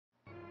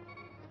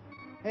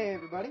Hey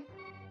everybody,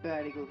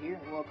 BatEagle here,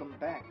 and welcome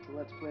back to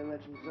Let's Play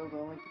Legend of Zelda: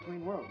 A Link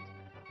Between Worlds.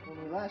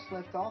 When we last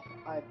left off,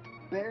 I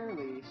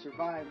barely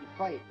survived a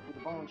fight with a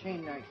ball and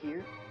chain knight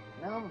here,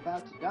 and now I'm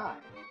about to die.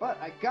 But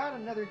I got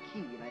another key,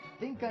 and I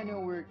think I know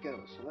where it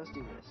goes, so let's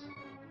do this.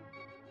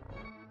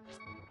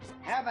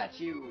 How about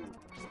you,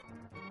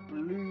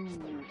 blue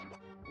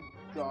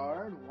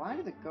guard? Why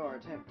do the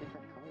guards have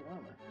different colored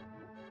armor?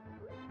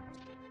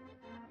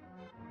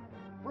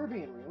 If we're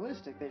being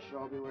realistic, they should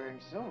all be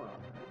wearing silver armor. I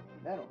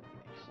mean, that don't make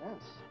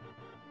sense.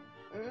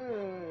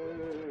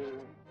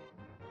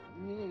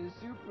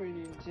 Super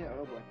Nintendo.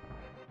 Oh boy.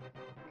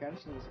 Gotta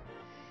sneeze.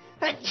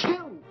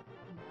 Achoo!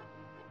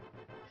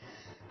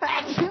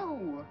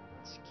 Achoo!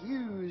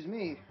 Excuse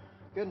me.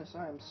 Goodness,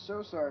 I am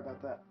so sorry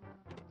about that.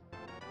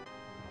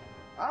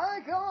 I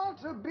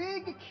got a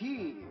big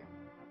key.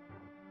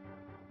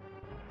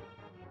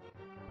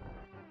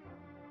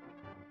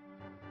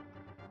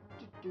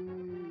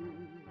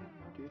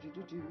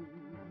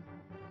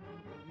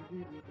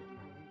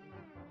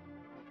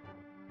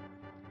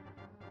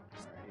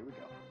 Alright, here we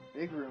go.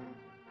 Big room.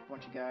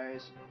 Bunch of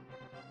guys.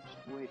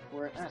 Just wait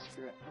for it. Ah,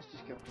 screw it. Let's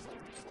just go.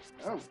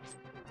 Oh!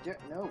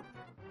 No!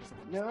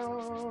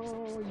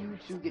 No! You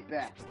two get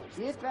back.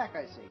 Get back,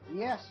 I say.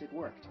 Yes, it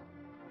worked.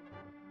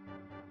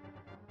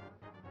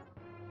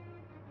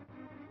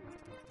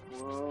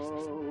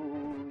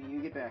 Whoa!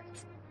 You get back.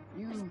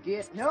 You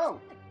get... No!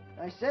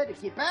 I said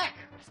to get back!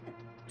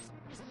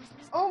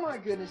 Oh my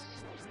goodness!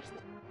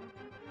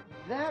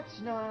 That's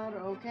not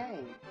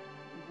okay.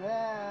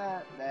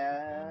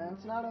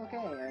 That's not okay.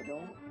 I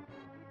don't...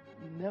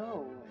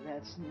 No.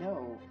 That's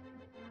no.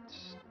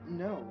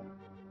 No.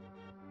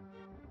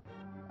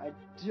 I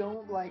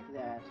don't like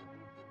that.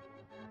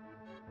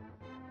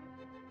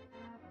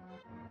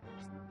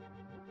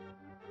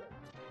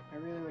 I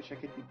really wish I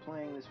could be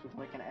playing this with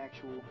like an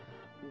actual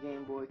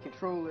Game Boy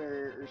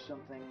controller or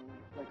something,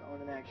 like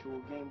on an actual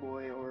Game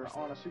Boy or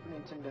on a Super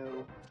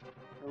Nintendo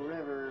or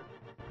whatever,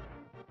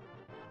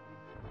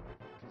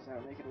 because that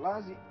would make it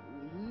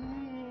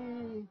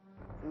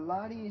a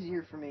lot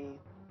easier for me,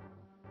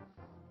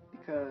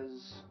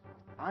 because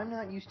I'm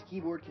not used to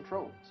keyboard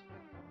controls.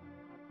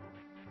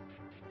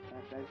 In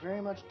fact, I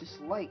very much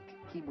dislike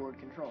keyboard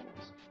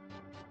controls.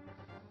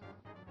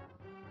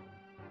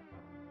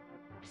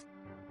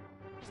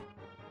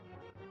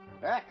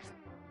 Back!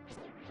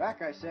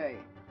 Back, I say!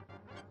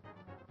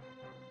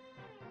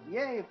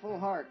 Yay, full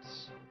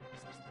hearts!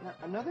 Now,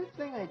 another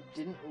thing I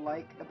didn't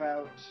like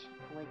about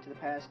Link to the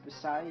Past,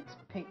 besides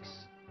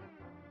Pink's...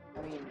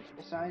 I mean,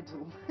 besides...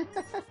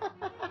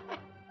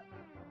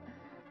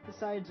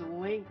 besides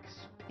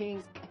Link's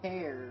pink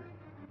hair...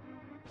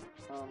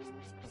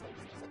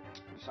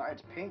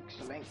 besides Pink's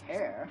Link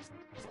hair...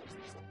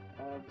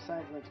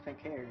 besides Link's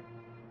pink hair...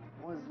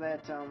 was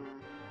that,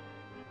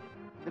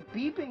 the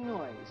beeping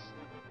noise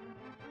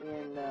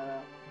in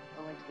A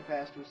Link to the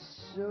Past was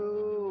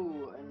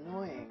so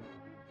annoying.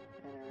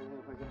 And I don't know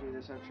if I can do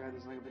this. I've tried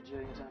this like a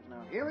bajillion times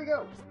now. Here we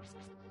go!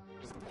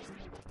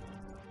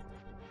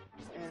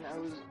 And I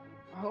was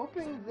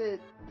hoping that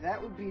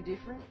that would be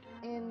different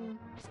in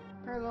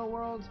Parallel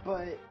Worlds,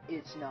 but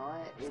it's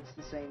not. It's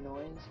the same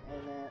noise,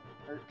 and that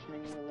irks me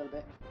a little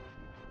bit.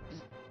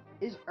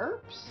 Is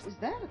irps? Is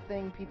that a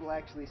thing people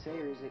actually say,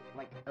 or is it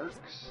like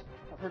irks?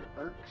 I've heard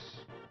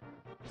irks.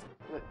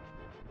 But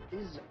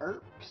is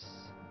irps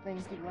a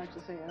thing people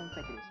actually say? I don't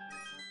think it is.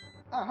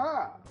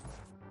 Aha!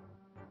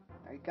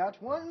 I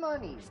got one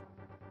money.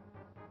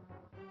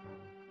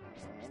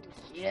 And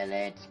kill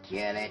it,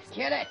 kill it,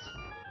 kill it!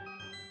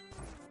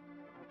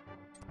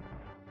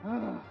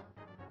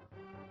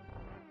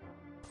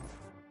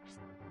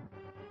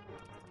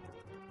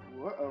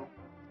 Whoa.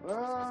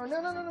 Oh,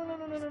 no, no, no, no, no,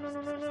 no, no, no,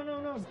 no, no, no, no,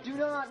 no, do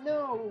not,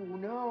 no,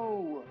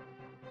 no.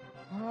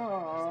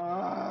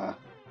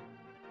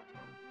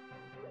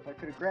 If I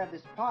could have grabbed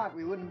this pot,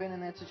 we wouldn't have been in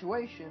that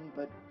situation,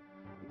 but,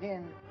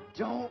 again,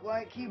 don't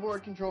like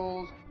keyboard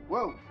controls.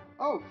 Whoa.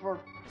 Oh, for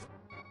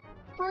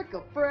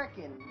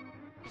frickin'.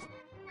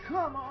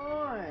 Come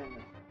on.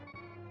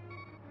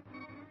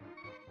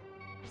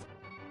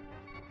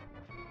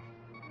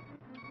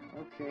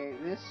 Okay,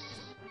 this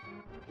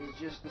is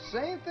just the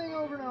same thing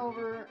over and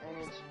over, and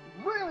it's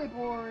really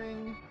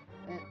boring.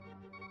 And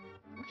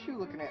what you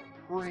looking at,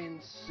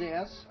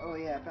 princess? Oh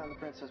yeah, I found the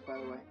princess, by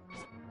the way.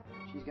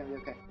 She's gonna be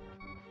okay.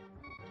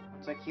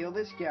 Once I kill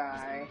this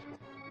guy,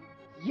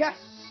 yes!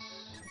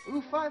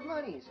 Ooh, 5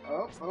 monies.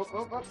 Oh, oh,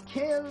 oh, oh!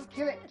 Kill it,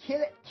 kill it,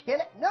 kill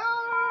it! No!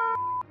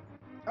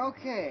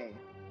 Okay,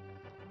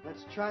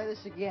 let's try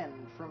this again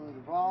from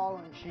the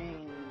ball and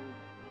chain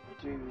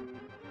to.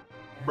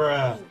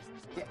 Bruh.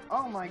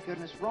 Oh my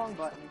goodness, wrong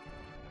button.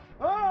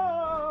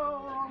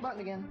 Oh, wrong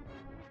button again.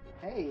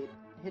 Hey, it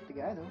hit the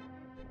guy though.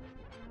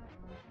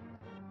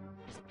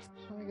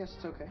 So I guess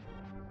it's okay.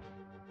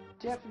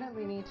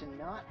 Definitely need to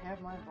not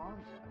have my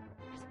bombs out.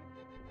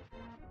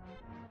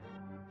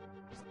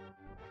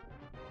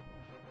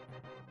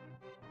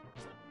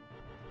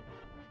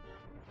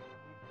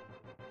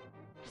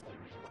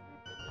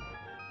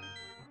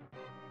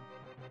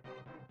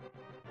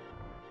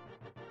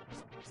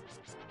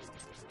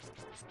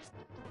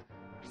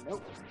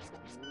 Nope.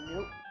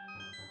 Nope.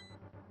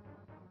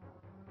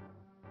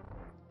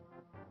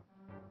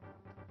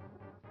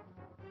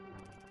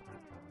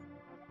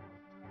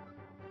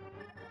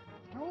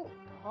 Don't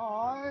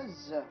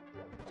pause.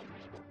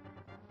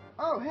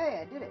 Oh,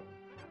 hey, I did it.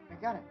 I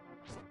got it.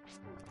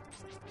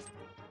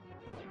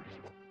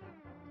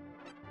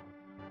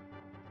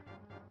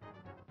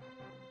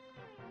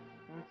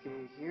 Okay,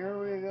 here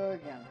we go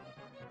again.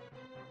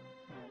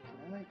 Can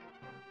I, like,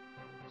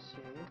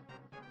 save?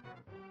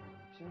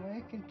 So I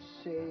can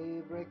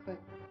save right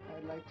click.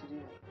 I'd like to do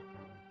that.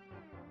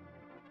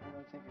 I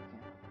don't think I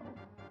can.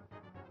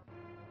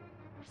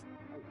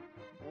 Oh,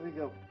 there we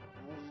go.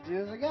 Let's do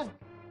this again.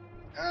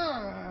 Hey,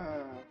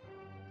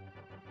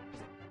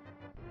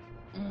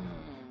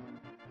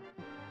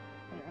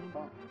 I'm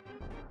bomb.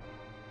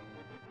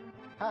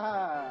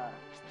 Haha!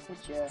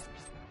 Hit ya.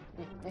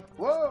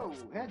 Whoa!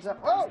 Heads up!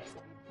 Whoa!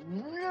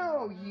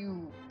 No,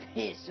 you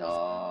piss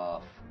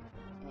off!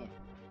 Yeah.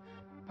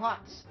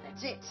 Pots,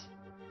 that's it!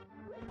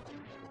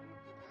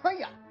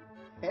 Hiya!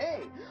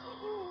 Hey!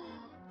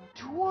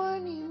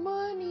 20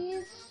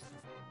 monies!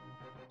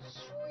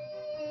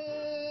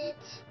 Sweet!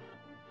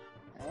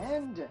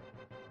 And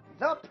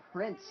the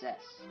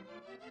princess.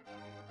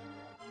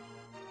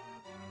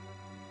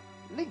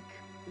 Link,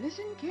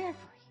 listen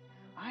carefully.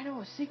 I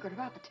know a secret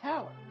about the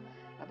tower.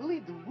 I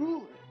believe the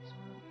ruler's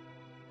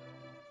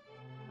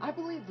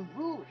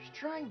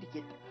trying to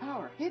get the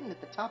power hidden at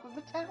the top of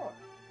the tower.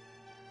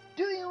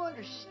 Do you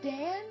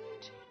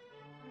understand?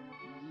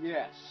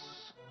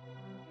 Yes.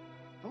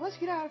 But let's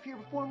get out of here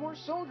before more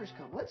soldiers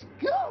come. Let's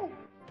go!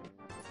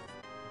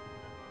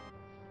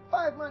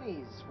 5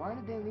 monies. Why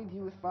did they leave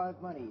you with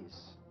 5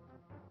 monies?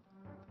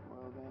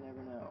 Well, they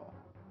never know.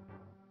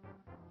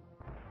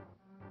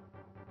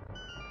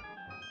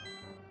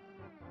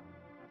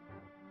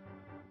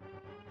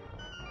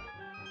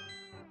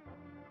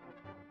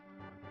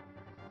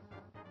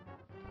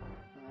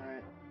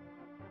 Alright.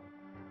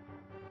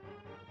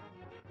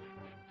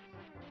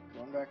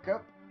 Going back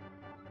up.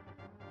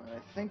 I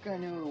think I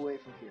know the way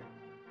from here.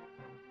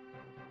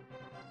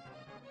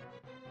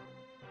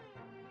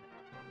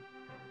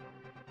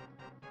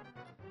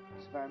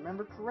 So if I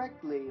remember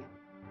correctly,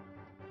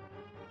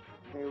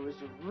 there was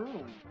a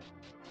room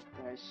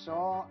that I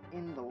saw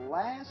in the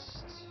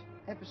last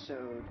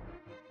episode,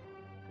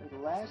 or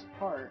the last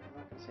part. I'm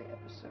not going to say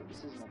episode,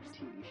 this isn't a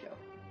TV show.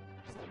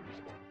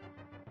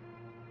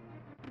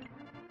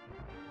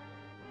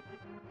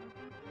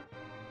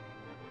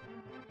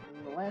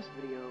 In the last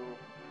video,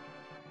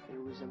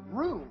 there was a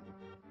room,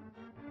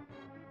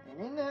 and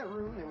in that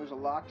room there was a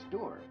locked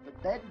door, but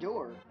that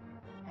door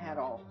had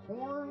a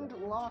horned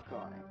lock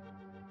on it.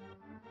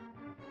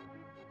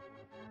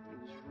 It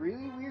was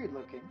really weird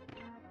looking,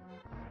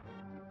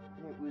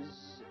 and it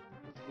was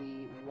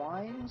the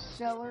wine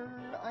cellar,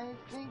 I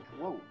think.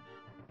 Whoa.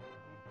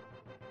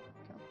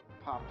 Kind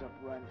of popped up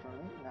right in front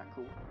of me, not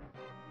cool.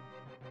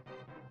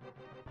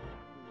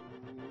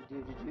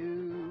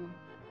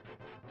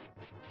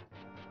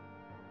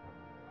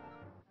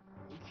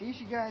 In case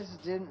you guys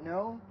didn't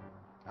know,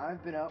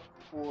 I've been up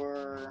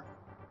for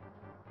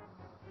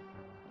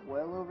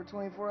well over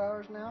 24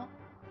 hours now.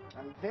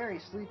 I'm very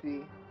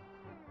sleepy,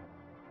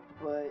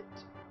 but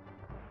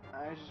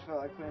I just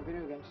felt like playing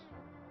video games.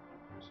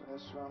 So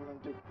that's what I'm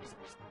gonna do.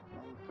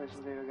 I'm gonna play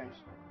some video games.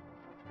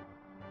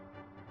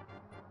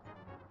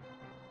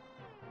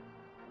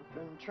 I've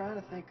been trying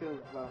to think of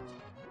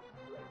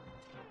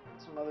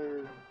some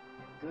other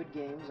good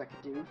games I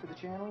could do for the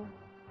channel,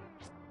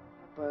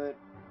 but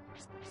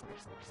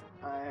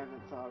I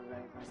haven't thought of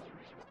anything.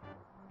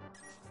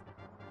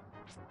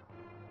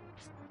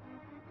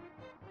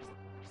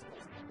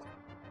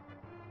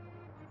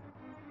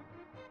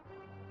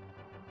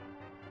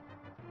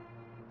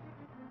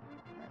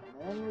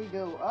 And then we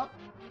go up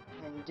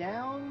and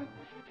down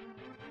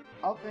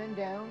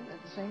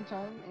at the same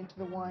time into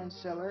the wine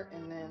cellar,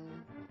 and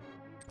then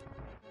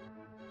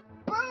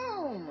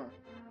boom!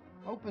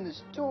 Open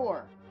this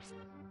door.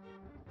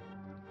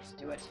 Let's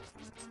do it.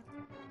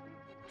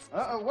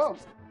 Uh-oh, whoa!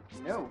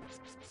 No.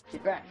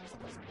 Get back.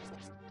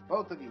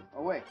 Both of you,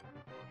 away.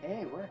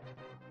 Hey, it worked.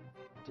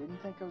 Didn't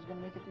think I was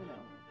gonna make it through that.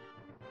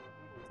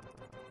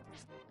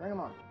 Bring them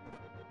on.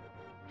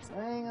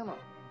 Bring them on.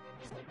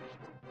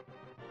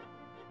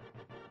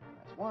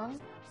 That's one.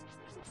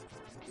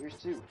 Here's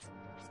two.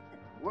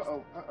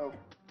 Whoa, uh-oh.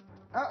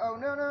 Uh-oh,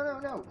 no, no, no,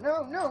 no,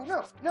 no, no,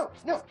 no, no,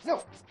 no,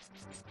 no.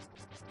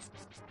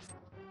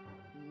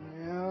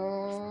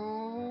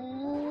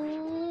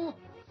 No.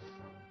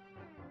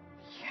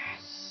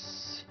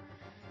 Yes.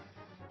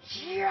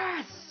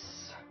 Yes.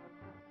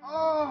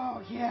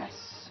 Oh,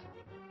 yes.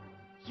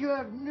 You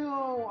have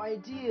no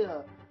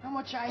idea how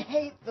much I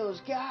hate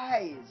those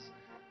guys.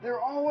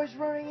 They're always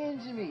running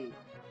into me.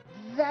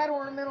 That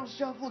ornamental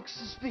shelf looks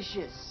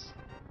suspicious.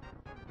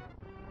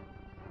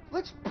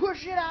 Let's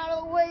push it out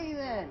of the way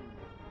then.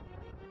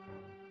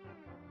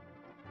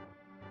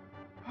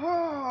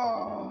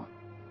 Oh.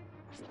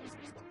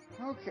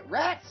 Okay,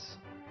 rats.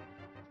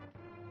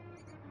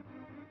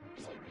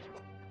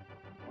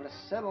 would have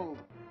settled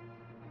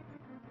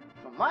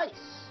for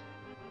mice.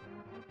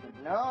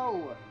 But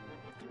no,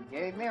 you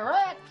gave me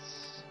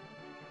rats.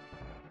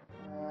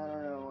 I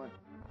don't know what.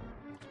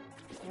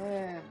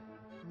 Yeah,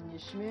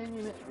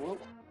 whoa,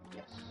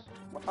 yes,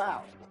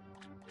 wapow,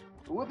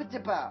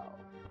 whoop-a-tipow.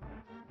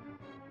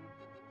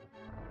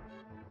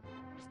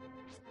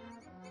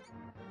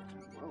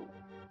 Whoa.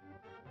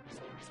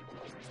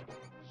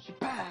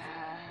 Shapa.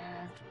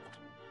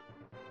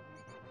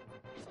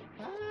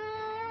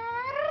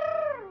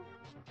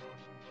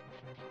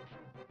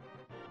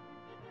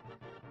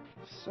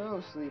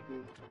 So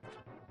sleepy,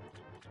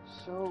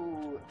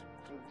 so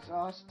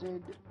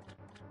exhausted,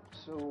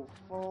 so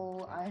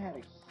full. I had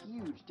a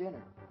huge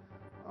dinner.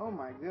 Oh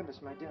my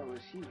goodness, my dinner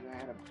was huge. I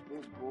had a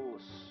big bowl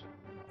of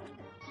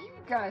You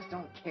guys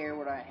don't care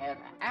what I have.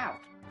 Ow!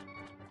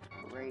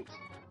 Great.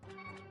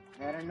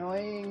 That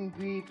annoying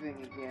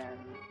beeping again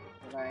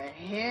that I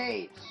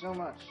hate so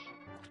much.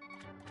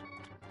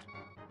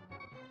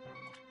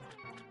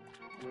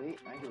 Wait,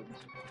 I go this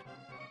way.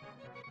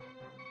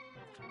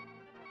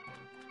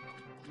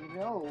 You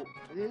know,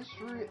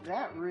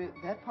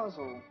 that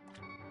puzzle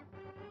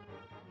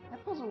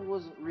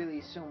wasn't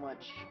really so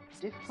much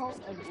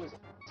difficult as it was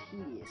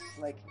tedious.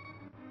 Like,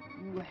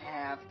 you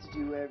have to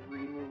do every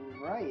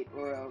move right,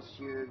 or else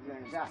you're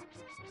gonna die.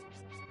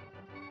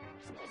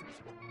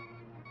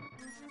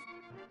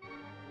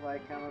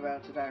 Like I'm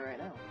about to die right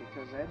now,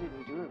 because I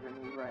didn't do every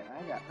move right.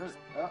 I got hurt.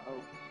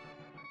 Uh-oh.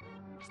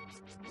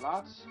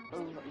 Lots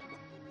of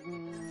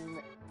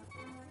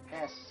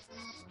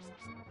pests.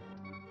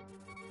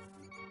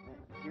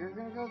 You're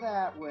gonna go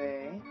that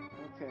way.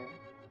 Okay.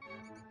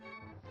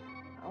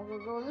 I'll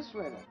go this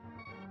way then.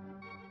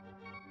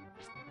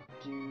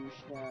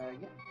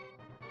 Douche-nugget.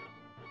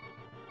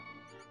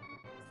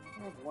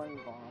 I have one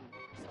bomb.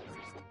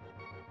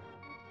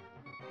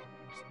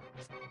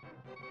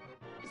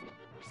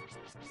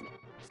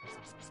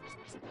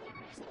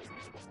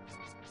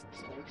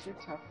 Snakes are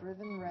tougher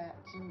than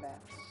rats and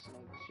bats.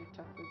 Snakes are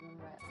tougher than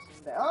rats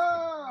and bats.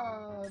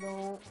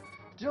 Oh,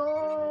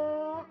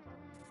 don't!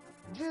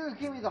 Dude,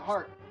 give me the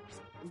heart.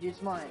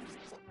 It's mine.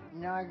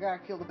 Now I gotta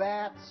kill the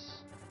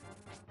bats.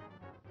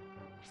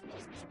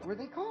 Were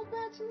they called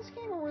bats in this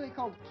game, or were they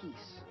called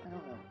geese? I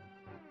don't know.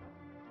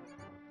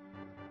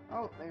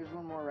 Oh, there's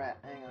one more rat.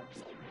 Hang on.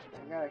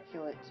 I gotta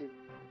kill it too.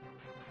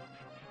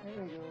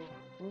 There we go.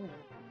 Ooh.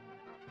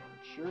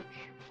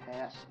 Church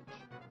passage.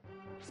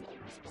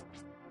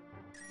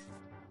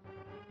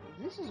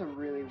 This is a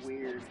really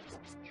weird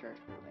church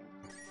building.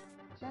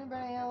 Has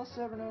anybody else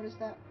ever noticed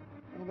that?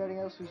 Anybody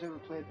else who's ever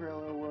played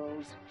Parallel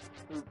Worlds?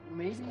 Or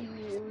maybe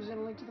it was in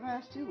A Link to the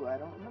Past too, I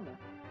don't remember.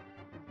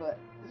 But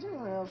has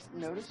anyone else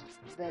noticed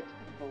that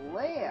the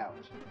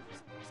layout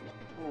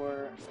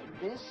for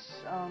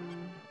this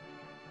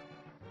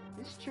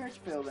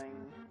church building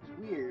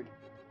is weird?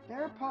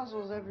 There are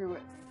puzzles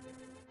everywhere.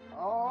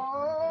 Oh,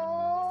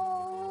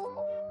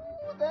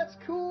 that's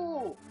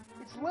cool!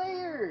 It's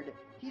layered!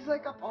 He's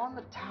like up on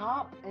the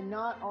top and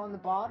not on the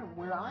bottom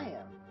where I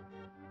am.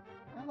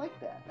 I like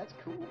that. That's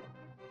cool.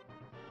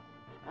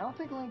 I don't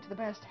think A Link to the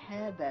Past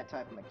had that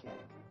type of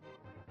mechanic.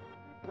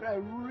 But I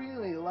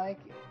really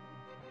like it.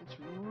 It's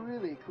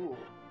really cool.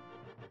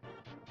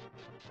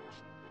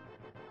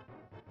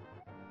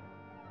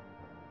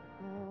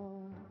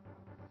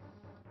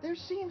 There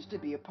seems to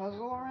be a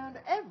puzzle around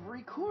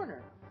every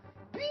corner.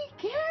 Be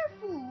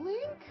careful,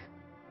 Link!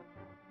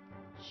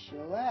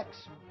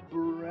 Chillax,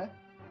 bruh.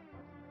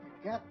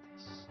 I got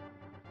this.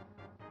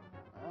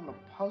 I'm a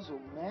puzzle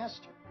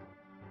master.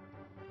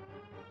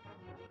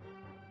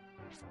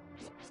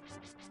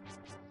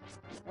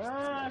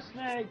 Ah,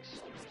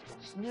 snakes!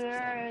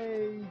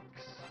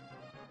 Snakes!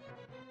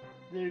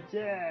 They're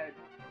dead.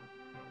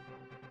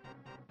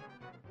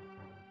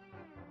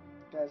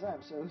 Guys,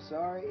 I'm so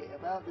sorry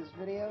about this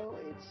video.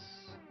 It's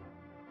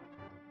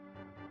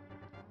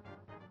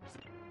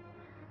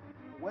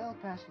well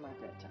past my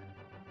bedtime.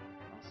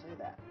 I'll say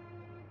that.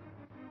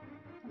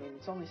 I mean,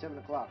 it's only 7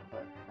 o'clock,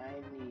 but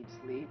I need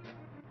sleep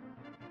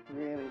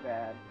really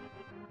bad.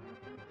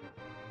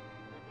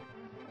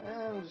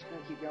 I'm just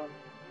gonna keep going.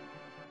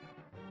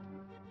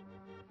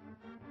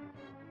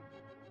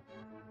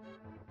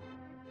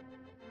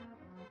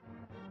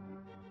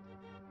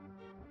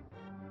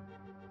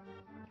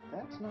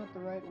 That's not the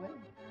right way.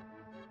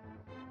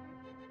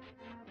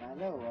 I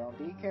know, well,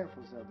 be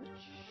careful, Zelda.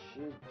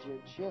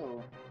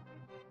 Chill.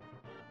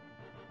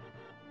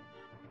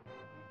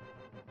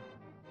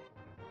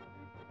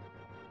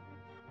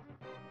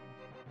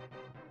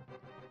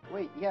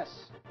 Wait,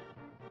 yes.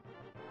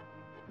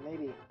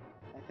 Maybe.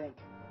 I think.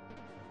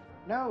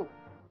 No!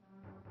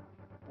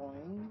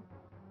 Boing.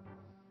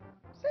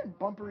 What's that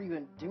bumper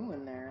even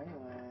doing there,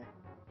 anyway?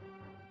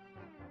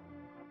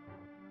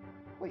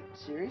 Wait,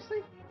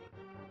 seriously?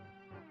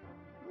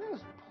 That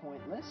was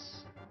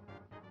pointless.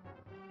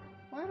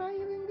 Why did I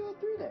even go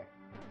through there?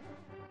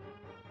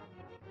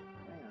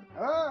 Hang on.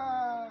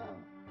 Ah!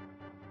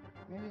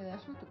 Maybe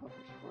that's what the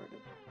bumper's for, to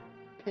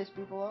piss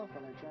people off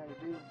when they're trying to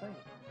do the thing.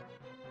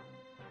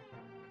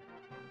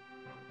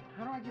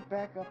 how do I get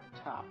back up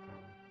top?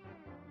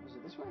 Was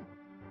it this way?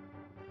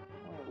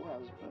 Well, it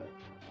was, but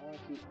I want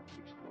to keep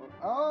exploring.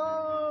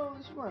 Oh,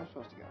 this is where I'm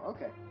supposed to go.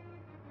 Okay.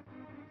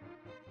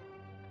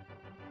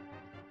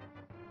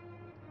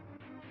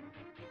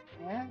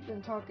 I haven't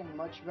been talking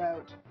much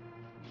about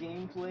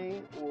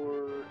gameplay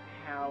or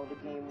how the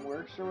game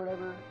works or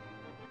whatever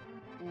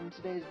in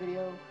today's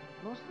video,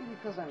 mostly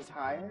because I'm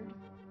tired,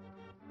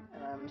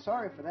 and I'm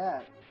sorry for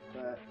that,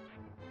 but,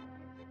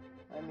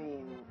 I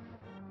mean,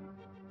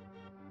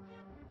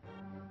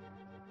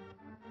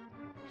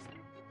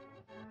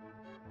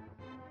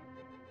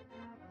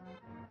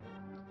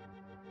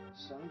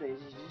 some days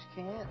you just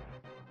can't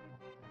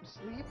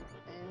sleep,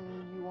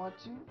 and you want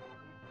to,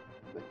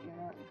 but you're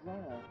not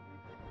gonna.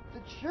 The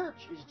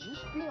church is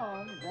just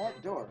beyond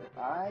that door.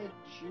 I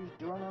choose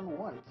door number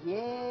 1.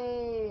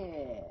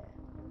 Yeah!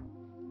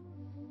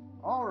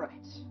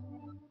 Alright.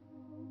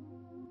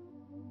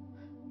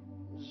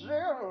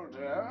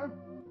 Zelda,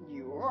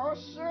 you are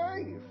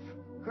safe.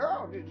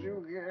 How did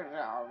you get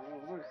out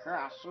of the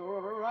castle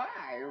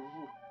alive?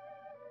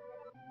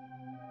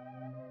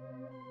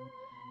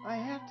 I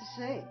have to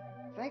say,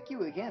 thank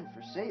you again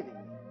for saving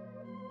me.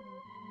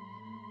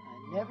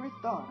 I never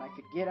thought I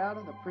could get out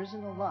of the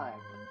prison alive,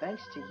 but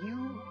thanks to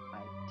you,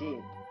 I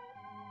did.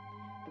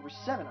 There were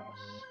 7 of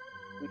us.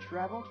 We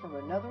traveled from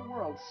another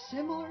world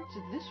similar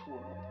to this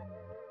world.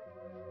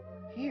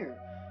 Here,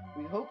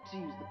 we hope to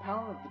use the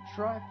power of the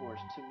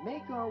Triforce to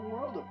make our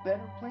world a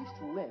better place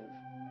to live.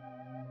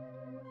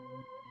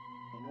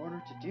 In order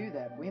to do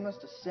that, we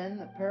must ascend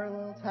the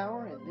parallel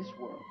tower in this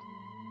world.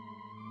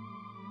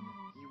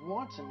 You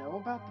want to know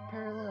about the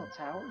parallel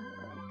tower?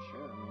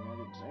 Sure, I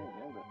didn't say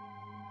anything, but...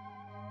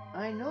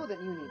 I know that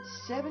you need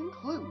 7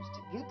 clues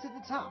to get to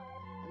the top,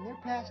 and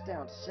they're passed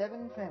down to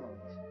 7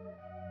 families.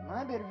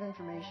 My bit of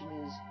information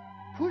is,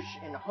 push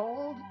and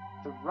hold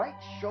the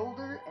right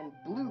shoulder and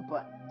blue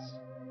buttons.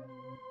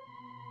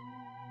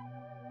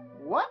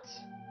 What?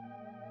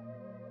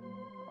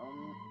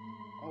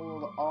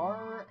 Hold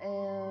R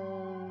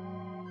and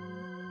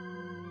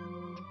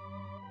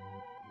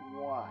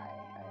Y,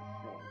 I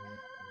think.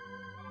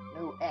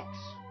 No, X.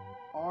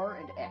 R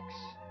and X.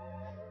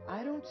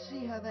 I don't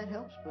see how that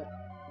helps, but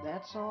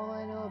that's all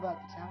I know about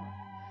the tower.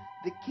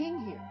 The king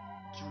here,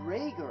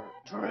 Drager,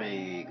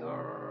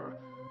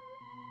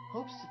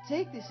 hopes to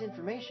take this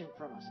information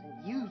from us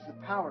and use the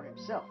power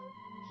himself.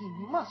 He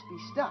must be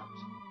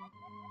stopped.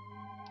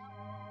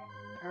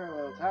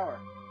 Parallel tower.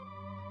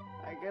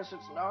 I guess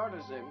it's not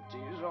as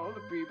empty as all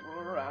the people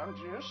around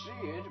you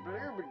see it.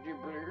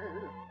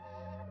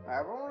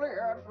 I've only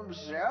heard from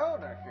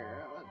Zelda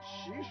here that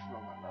she's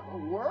from another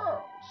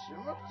world,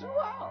 similar to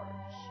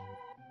ours.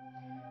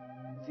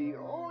 The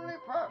only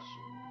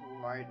person who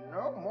might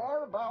know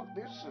more about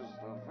this is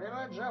the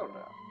village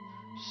elder,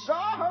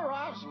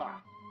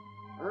 Sahasrahla.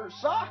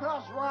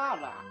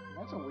 Sahasrahla.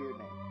 That's a weird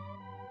name.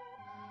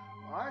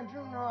 I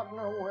do not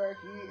know where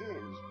he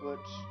is,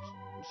 but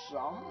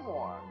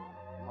someone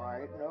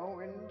might know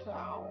in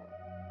town.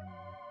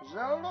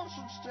 Zelda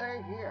should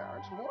stay here.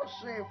 It's more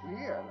safe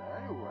here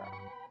than anywhere.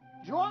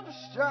 Do you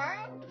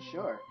understand?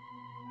 Sure.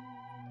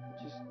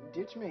 Just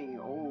ditch me,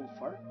 old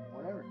fart.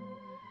 Whatever.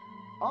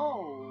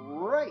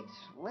 Alright,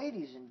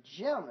 ladies and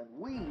gentlemen,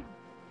 we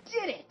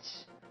did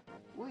it!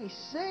 We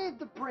saved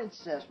the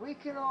princess. We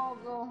can all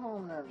go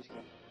home now. I'm just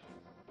kidding.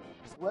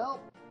 Well,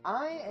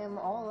 I am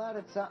all out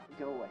of time.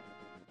 Go away.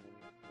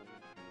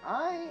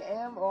 I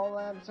am all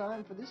out of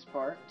time for this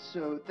part,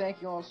 so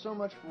thank you all so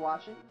much for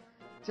watching.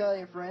 Tell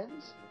your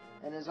friends,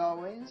 and as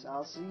always,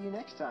 I'll see you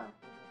next time.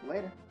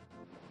 Later.